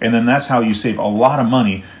stuff, and then that's how you save a lot of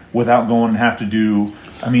money without going and have to do.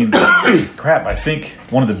 I mean, crap. I think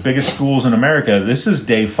one of the biggest schools in America. This is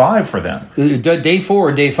day 5 for them. Day 4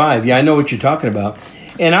 or day 5. Yeah, I know what you're talking about,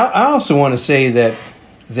 and I also want to say that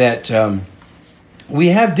we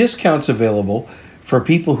have discounts available for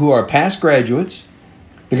people who are past graduates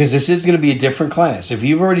because this is going to be a different class. If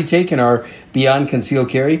you've already taken our Beyond Concealed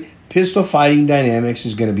Carry, Pistol Fighting Dynamics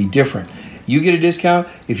is going to be different. You get a discount.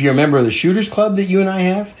 If you're a member of the Shooters Club that you and I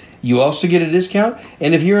have, you also get a discount.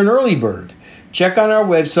 And if you're an early bird, check on our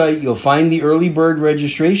website. You'll find the early bird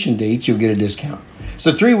registration dates. You'll get a discount.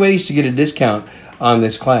 So 3 ways to get a discount on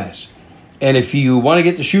this class. And if you want to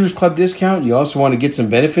get the Shooters Club discount, you also want to get some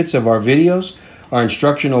benefits of our videos, our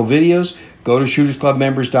instructional videos, go to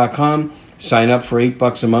shootersclubmembers.com, sign up for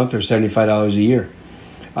 $8 a month or $75 a year.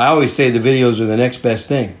 I always say the videos are the next best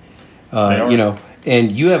thing.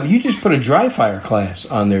 And you just put a dry fire class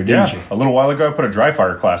on there, didn't you? A little while ago I put a dry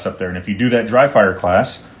fire class up there, and if you do that dry fire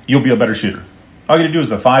class, you'll be a better shooter. All you got to do is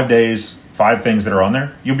the 5 days, 5 things that are on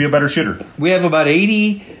there, you'll be a better shooter. We have about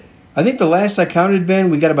 80... I think the last I counted, Ben,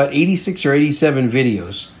 we got about 86 or 87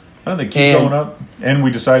 videos. They keep going up, and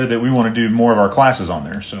we decided that we want to do more of our classes on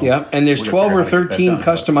there. So yeah, and there's 12 or 13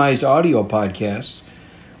 customized audio podcasts.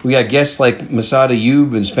 We got guests like Masada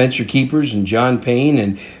Ayub and Spencer Keepers and John Payne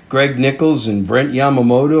and Greg Nichols and Brent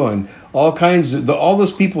Yamamoto and all kinds of... all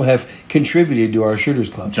those people have contributed to our Shooters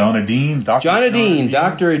Club. John Adine. Dr.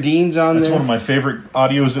 Adine's on That's there. one of my favorite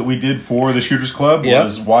audios that we did for the Shooters Club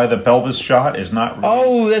was why the pelvis shot is not really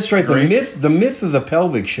Oh, that's right. great. The myth of the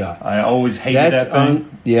pelvic shot. I always hated that thing.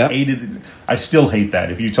 Hated it. I still hate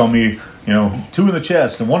that. If you told me, 2 in the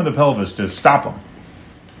chest and 1 in the pelvis to stop him.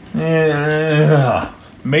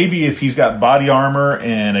 Maybe if he's got body armor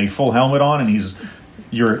and a full helmet on and he's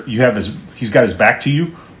got his back to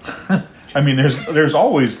you. I mean, there's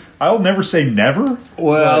always... I'll never say never.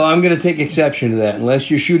 Well, I'm going to take exception to that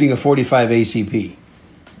unless you're shooting a 45 ACP.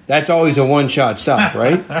 That's always a one-shot stop,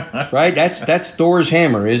 right? Right? That's Thor's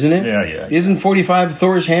hammer, isn't it? Yeah. Isn't 45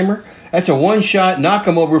 Thor's hammer? That's a one-shot, knock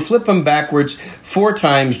them over, flip them backwards 4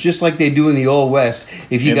 times, just like they do in the Old West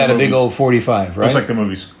if you got a big old 45, right? Looks like the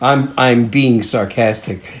movies. I'm being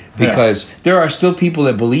sarcastic because there are still people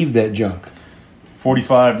that believe that junk.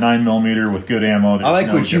 45 9mm with good ammo. I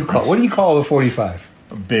like what you call. What do you call the 45?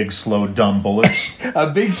 big, slow, dumb bullets. A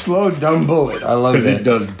big, slow, dumb bullet. I love Because that. it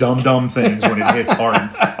does dumb things when it hits hard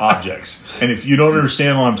objects. And if you don't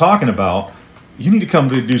understand what I'm talking about, you need to come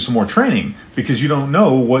to do some more training, because you don't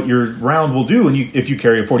know what your round will do if you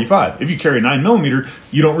carry a 45. If you carry a 9mm,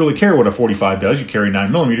 you don't really care what a 45 does. You carry a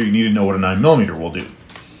 9mm, you need to know what a 9mm will do.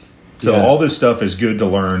 So Yeah. all this stuff is good to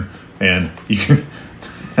learn, and you can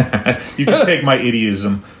you can take my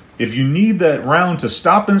idiism. If you need that round to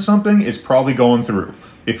stop in something, it's probably going through.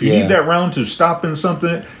 If you Yeah. need that round to stop in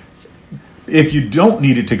something, if you don't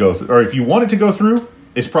need it to go through, or if you want it to go through,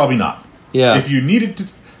 it's probably not. Yeah. If you need it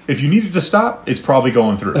to stop, it's probably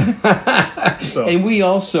going through. So And we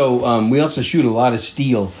also shoot a lot of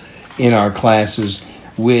steel in our classes,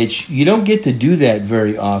 which you don't get to do that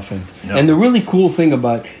very often. No. And the really cool thing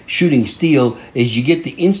about shooting steel is you get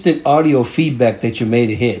the instant audio feedback that you made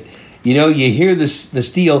a hit. You know, you hear the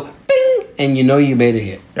steel, bing, and you know you made a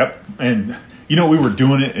hit. Yep. And we were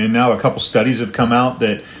doing it, and now a couple studies have come out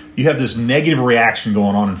that you have this negative reaction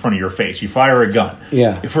going on in front of your face. You fire a gun.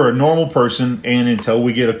 Yeah. For a normal person, and until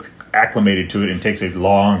we get acclimated to it, and it takes a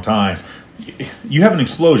long time, you have an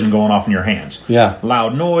explosion going off in your hands. Yeah.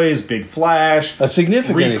 Loud noise, big flash. A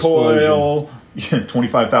significant recoil,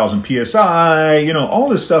 25,000 PSI. All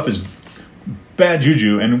this stuff is bad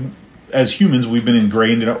juju. And as humans, we've been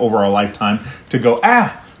ingrained over our lifetime to go,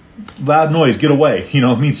 loud noise, get away.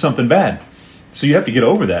 It means something bad. So you have to get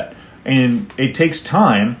over that. And it takes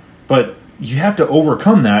time, but you have to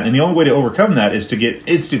overcome that. And the only way to overcome that is to get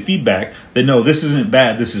instant feedback that, no, this isn't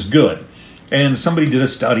bad, this is good. And somebody did a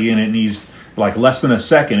study, and it needs like less than a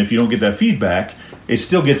second. If you don't get that feedback, it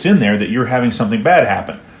still gets in there that you're having something bad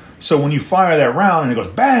happen. So when you fire that round and it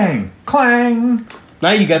goes bang, clang,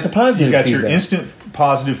 Now you got the positive you got feedback. your instant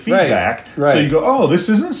positive feedback. Right. So you go, oh, this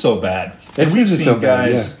isn't so bad. This and we've isn't seen so bad,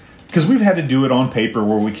 guys, because we've had to do it on paper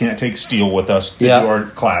where we can't take steel with us to Yeah. do our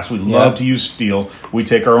class. We love to use steel. We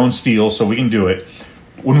take our own steel so we can do it.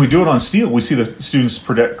 When we do it on steel, we see the students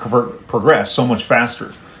progress so much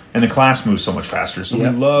faster, and the class moves so much faster. So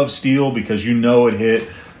Yeah. we love steel because it hit.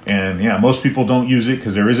 And most people don't use it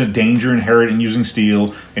because there is a danger inherent in using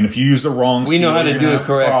steel. And if you use the wrong we steel, know how to you're do gonna it have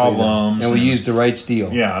correctly. problems. And we use the right steel.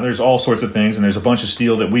 Yeah, there's all sorts of things, and there's a bunch of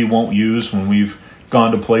steel that we won't use when we've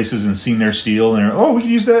gone to places and seen their steel, and we could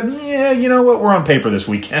use that. Yeah, you know what? We're on paper this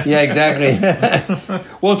weekend. Yeah, exactly.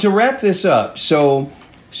 Well, to wrap this up, so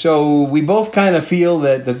we both kind of feel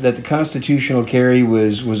that the constitutional carry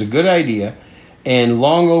was a good idea and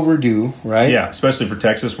long overdue, right? Yeah, especially for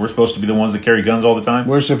Texas. We're supposed to be the ones that carry guns all the time.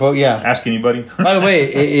 We're supposed, yeah. Ask anybody. By the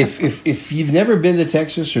way, if you've never been to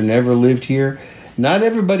Texas or never lived here, not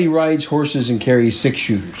everybody rides horses and carries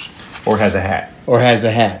 6-shooters Or has a hat. or has a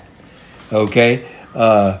hat. Okay,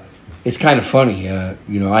 it's kind of funny.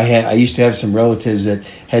 I used to have some relatives that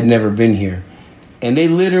had never been here, and they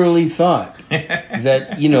literally thought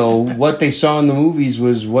that what they saw in the movies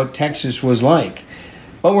was what Texas was like,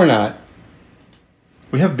 but we're not.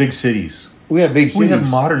 We have big cities. We have big cities. We have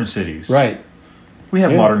modern cities. Right. We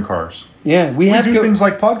have Yeah. modern cars. Yeah, we have do things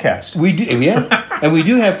like podcasts. We do, yeah, and we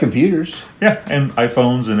do have computers. Yeah, and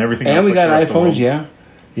iPhones and everything And else. we like got the rest of the iPhones, world.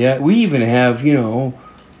 yeah. We even have,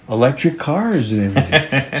 electric cars and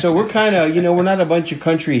everything. So we're kind of, we're not a bunch of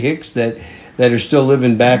country hicks that are still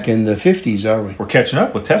living back in the 50s, are we? We're catching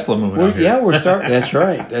up with Tesla moving out here. Yeah, we're starting. That's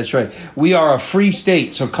right. That's right. We are a free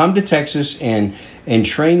state, so come to Texas and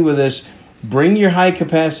train with us. Bring your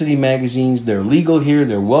high-capacity magazines. They're legal here.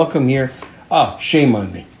 They're welcome here. Oh, shame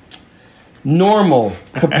on me. Normal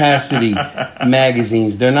capacity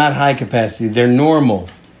magazines. They're not high capacity. They're normal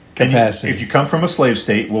And capacity. if you come from a slave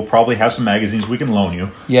state, we'll probably have some magazines we can loan you.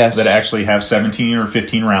 Yes. That actually have 17 or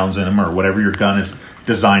 15 rounds in them, or whatever your gun is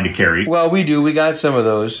designed to carry. Well, we do. We got some of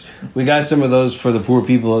those. We got some of those for the poor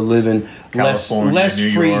people that live in California, less New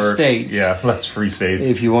free York. states. Yeah, less free states.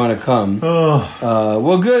 If you want to come.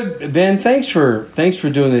 Well, good, Ben. Thanks for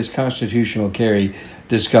doing this constitutional carry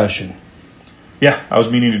discussion. Yeah, I was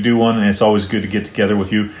meaning to do one, and it's always good to get together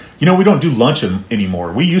with you. We don't do lunch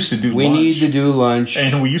anymore. We used to do We lunch. need to do lunch.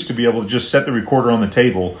 And we used to be able to just set the recorder on the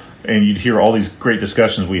table, and you'd hear all these great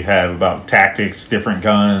discussions we have about tactics, different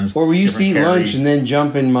guns. Or we used to eat different carry, lunch and then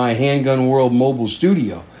jump in my Handgun World mobile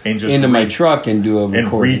studio And just into my read- truck and do a and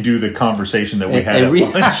recording. redo the conversation that we And- had and at re-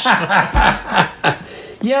 lunch.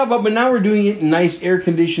 Yeah, but now we're doing it in nice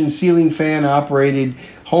air-conditioned, ceiling fan-operated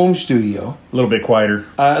home studio. A little bit quieter.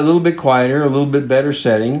 A little bit quieter, a little bit better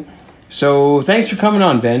setting. So thanks for coming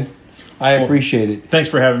on, Ben. I appreciate it. Thanks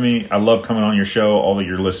for having me. I love coming on your show. All of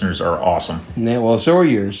your listeners are awesome. Yeah, well, so are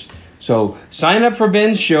yours. So sign up for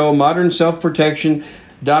Ben's show,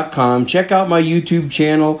 modernselfprotection.com. Check out my YouTube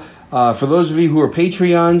channel. For those of you who are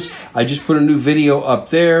Patreons, I just put a new video up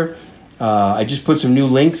there. I just put some new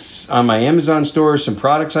links on my Amazon store, some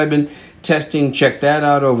products I've been testing. Check that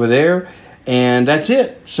out over there. And that's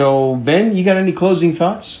it. So, Ben, you got any closing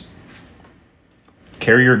thoughts?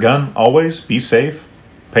 Carry your gun always. Be safe.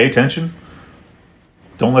 Pay attention.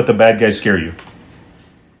 Don't let the bad guys scare you.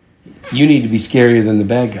 You need to be scarier than the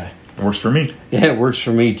bad guy. It works for me. Yeah, it works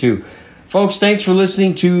for me too. Folks, thanks for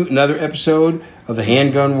listening to another episode of the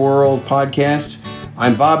Handgun World podcast.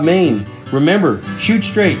 I'm Bob Mayne. Remember, shoot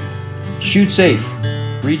straight, shoot safe,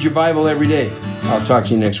 read your Bible every day. I'll talk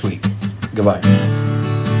to you next week. Goodbye.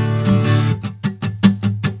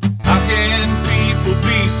 How can people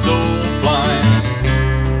be so blind,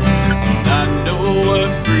 not know what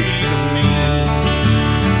freedom means?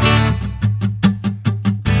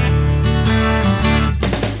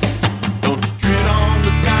 Don't you tread on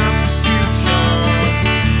the Constitution,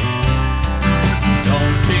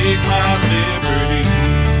 don't take my liberty.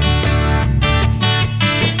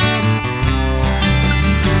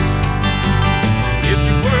 If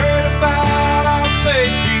you're worried about our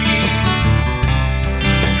safety,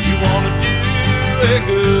 you wanna do a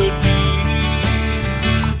good